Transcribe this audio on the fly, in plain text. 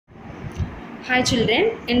Hi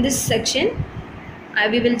children, in this section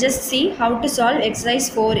we will just see how to solve exercise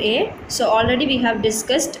 4a. So already we have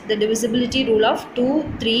discussed the divisibility rule of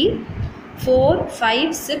 2, 3, 4,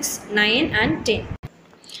 5, 6, 9 and 10.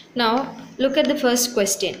 Now look at the first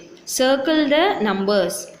question. Circle the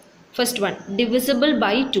numbers. First one, divisible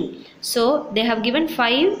by 2. So they have given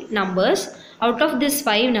 5 numbers. Out of these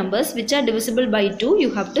 5 numbers which are divisible by 2,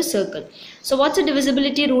 you have to circle. So what's the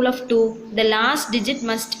divisibility rule of 2? The last digit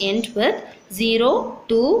must end with 0,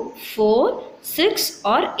 2, 4, 6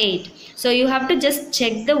 or 8. So you have to just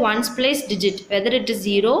check the ones place digit whether it is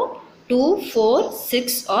 0, 2, 4,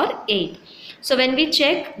 6 or 8. So when we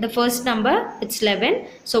check the first number, it's 11.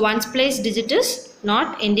 So ones place digit is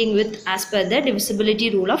not ending with as per the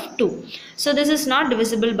divisibility rule of 2. So this is not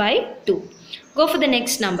divisible by 2. Go for the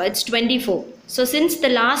next number, it's 24. So since the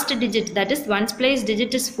last digit, that is ones place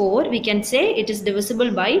digit is 4, we can say it is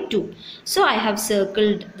divisible by 2. So I have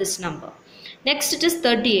circled this number. Next it is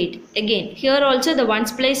 38. Again, here also the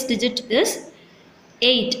ones place digit is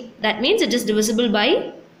 8. That means it is divisible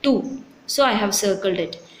by 2. So I have circled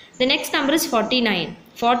it. The next number is 49.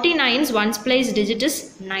 49's ones place digit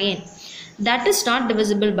is 9. That is not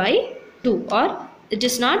divisible by 2, or it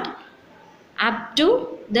is not up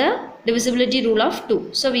to the divisibility rule of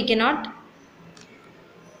 2. So we cannot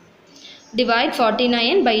divide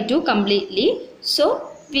 49 by 2 completely.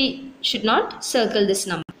 So we should not circle this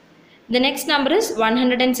number. The next number is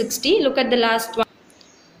 160. Look at the last one.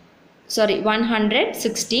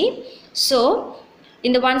 160. So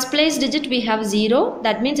in the ones place digit we have 0.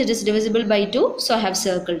 That means it is divisible by 2. So I have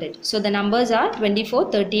circled it. So the numbers are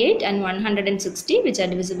 24, 38 and 160 which are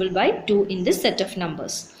divisible by 2 in this set of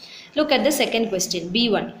numbers. Look at the second question,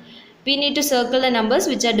 B1. We need to circle the numbers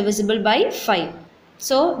which are divisible by 5.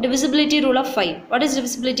 So divisibility rule of 5. What is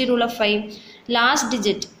divisibility rule of 5? Last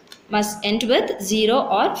digit must end with 0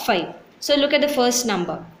 or 5. So look at the first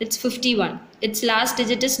number. It's 51. Its last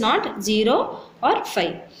digit is not 0 or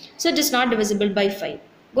 5. So it is not divisible by 5.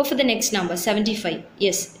 Go for the next number, 75.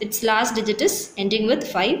 Yes, its last digit is ending with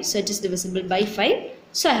 5. So it is divisible by 5.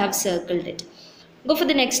 So I have circled it. Go for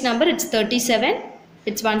the next number, it's 37.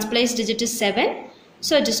 Its ones place digit is 7.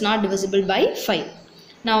 So it is not divisible by 5.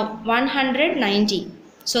 Now 190.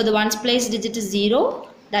 So the ones place digit is 0.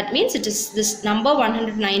 That means it is this number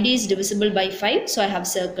 190 is divisible by 5. So I have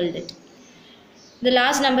circled it. The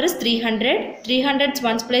last number is 300. 300's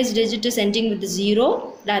ones place digit is ending with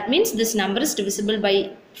 0. That means this number is divisible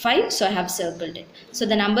by 5. So I have circled it. So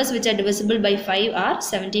the numbers which are divisible by 5 are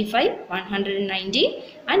 75, 190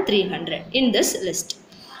 and 300 in this list.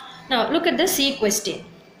 Now look at the C question.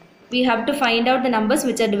 We have to find out the numbers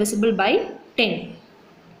which are divisible by 10.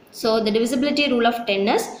 So the divisibility rule of 10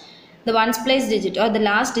 is the ones place digit or the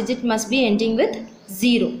last digit must be ending with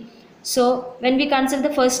 0. So when we consider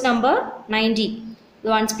the first number 90, the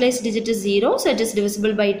ones place digit is 0, so it is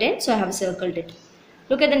divisible by 10, so I have circled it.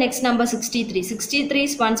 Look at the next number 63.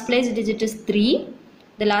 63's ones place digit is 3.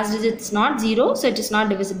 The last digit is not 0, so it is not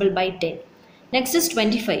divisible by 10. Next is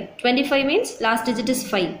 25. 25 means last digit is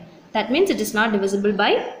 5. That means it is not divisible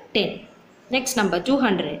by 10. Next number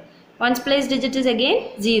 200. Ones place digit is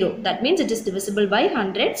again 0. That means it is divisible by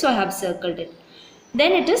 100, so I have circled it.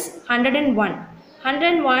 Then it is 101.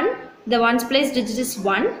 101, the ones place digit is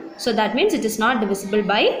 1. So that means it is not divisible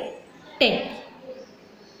by 10.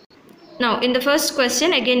 Now in the first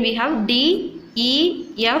question again we have D,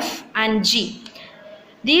 E, F and G.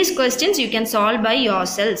 These questions you can solve by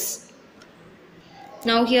yourselves.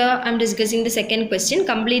 Now here I am discussing the second question.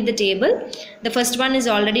 Complete the table. The first one is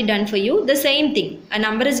already done for you. The same thing. A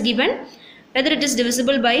number is given. Whether it is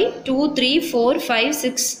divisible by 2, 3, 4, 5,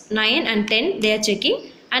 6, 9 and 10. They are checking.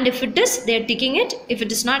 And if it is, they are ticking it. If it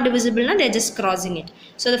is not divisible, they are just crossing it.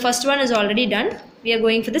 So the first one is already done. We are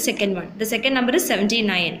going for the second one. The second number is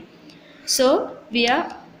 79. So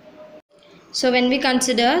when we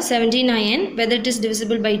consider 79, whether it is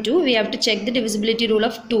divisible by 2, we have to check the divisibility rule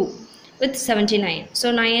of 2 with 79. So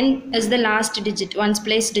 9 is the last digit, ones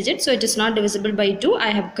place digit. So it is not divisible by 2. I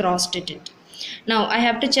have crossed it. Now I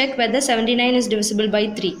have to check whether 79 is divisible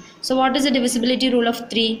by 3. So what is the divisibility rule of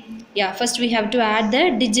 3? Yeah, first we have to add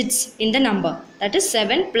the digits in the number. That is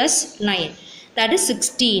 7 plus 9. That is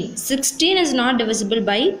 16. 16 is not divisible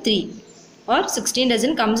by 3. Or 16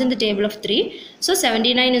 doesn't comes in the table of 3. So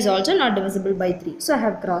 79 is also not divisible by 3. So I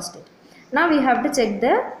have crossed it. Now we have to check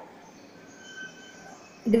the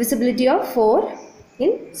divisibility of 4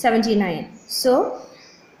 in 79. So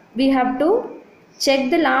we have to check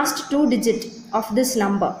the last 2 digits of this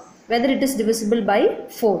number. Whether it is divisible by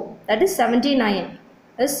 4. That is 79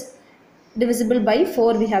 is divisible by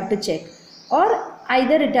 4 we have to check. Or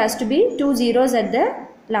either it has to be 2 zeros at the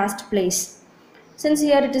last place. Since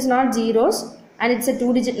here it is not zeros and it's a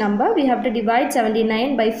 2-digit number, we have to divide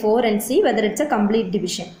 79 by 4 and see whether it's a complete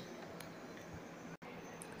division.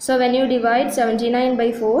 So when you divide 79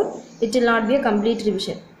 by 4, it will not be a complete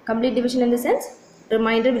division. Complete division in the sense,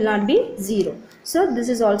 remainder will not be 0. So this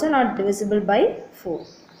is also not divisible by 4.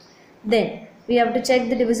 Then we have to check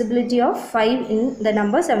the divisibility of 5 in the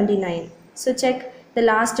number 79. So check the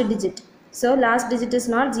last digit. So last digit is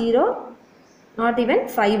not 0, not even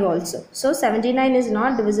 5 also. So 79 is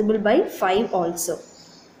not divisible by 5 also.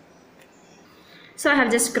 So I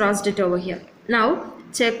have just crossed it over here. Now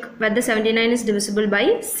check whether 79 is divisible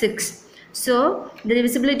by 6. So the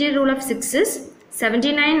divisibility rule of 6 is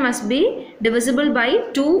 79 must be divisible by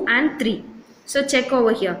 2 and 3. So check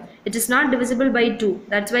over here. It is not divisible by 2.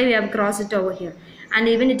 That's why we have crossed it over here. And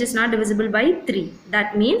even it is not divisible by 3.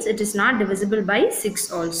 That means it is not divisible by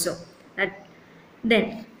 6 also.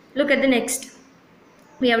 Then look at the next.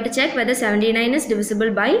 We have to check whether 79 is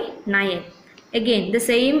divisible by 9. Again the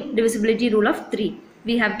same divisibility rule of 3.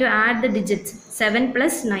 We have to add the digits. 7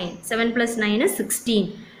 plus 9. 7 plus 9 is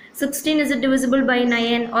 16. 16 is it divisible by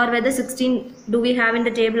 9, or whether 16 do we have in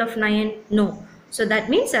the table of 9? No. So that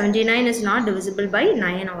means 79 is not divisible by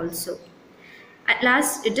 9 also. At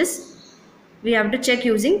last we have to check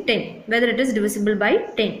using 10 whether it is divisible by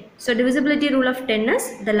 10. So divisibility rule of 10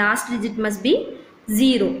 is the last digit must be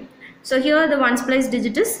 0. So here the ones place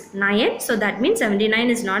digit is 9. So that means 79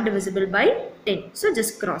 is not divisible by 10. So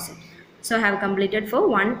just cross it. So I have completed for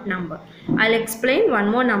one number. I'll explain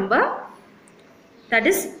one more number, that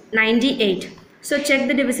is 98. So check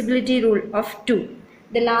the divisibility rule of 2.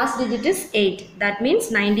 The last digit is 8. That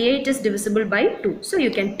means 98 is divisible by 2. So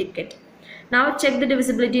you can tick it. Now check the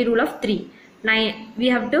divisibility rule of 3. 9. We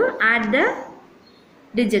have to add the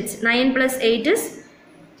digits. 9 plus 8 is...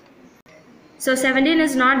 So 17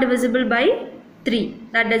 is not divisible by 3.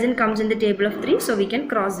 That doesn't comes in the table of 3. So we can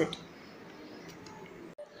cross it.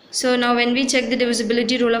 So now when we check the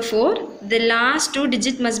divisibility rule of 4, the last 2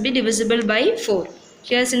 digit must be divisible by 4.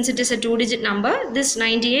 Here since it is a 2-digit number, this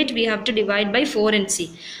 98 we have to divide by 4 and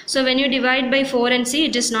see. So when you divide by 4 and see,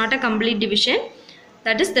 it is not a complete division.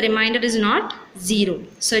 That is, the remainder is not 0.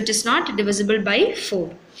 So it is not divisible by 4.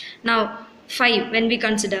 Now 5, when we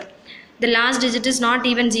consider, the last digit is not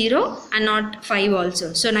even 0 and not 5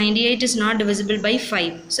 also. So 98 is not divisible by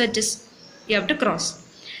 5. So it is, you have to cross.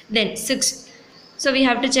 Then 6. So we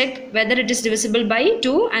have to check whether it is divisible by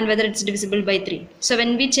 2 and whether it is divisible by 3. So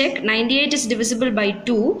when we check, 98 is divisible by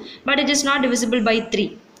 2, but it is not divisible by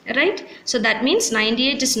 3. Right? So that means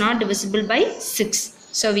 98 is not divisible by 6.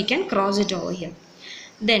 So we can cross it over here.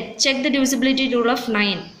 Then check the divisibility rule of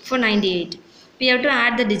 9 for 98. We have to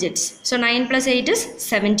add the digits. So 9 plus 8 is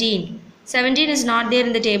 17. 17 is not there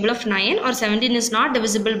in the table of 9, or 17 is not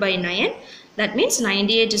divisible by 9. That means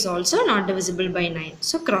 98 is also not divisible by 9.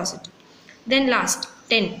 So cross it. Then last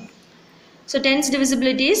 10. So 10's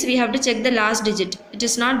divisibility is, we have to check the last digit. It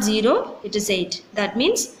is not 0, it is 8. That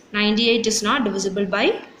means 98 is not divisible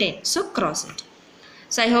by 10. So cross it.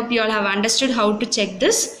 So I hope you all have understood how to check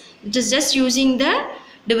this. It is just using the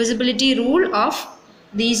divisibility rule of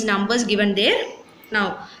these numbers given there.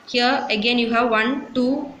 Now here again you have 1,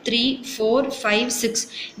 2, 3, 4, 5, 6.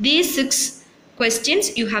 These 6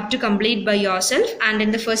 questions you have to complete by yourself, and in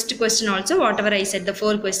the first question also whatever I said, the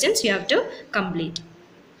 4 questions you have to complete.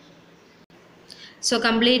 So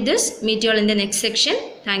complete this. Meet you all in the next section.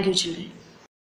 Thank you children.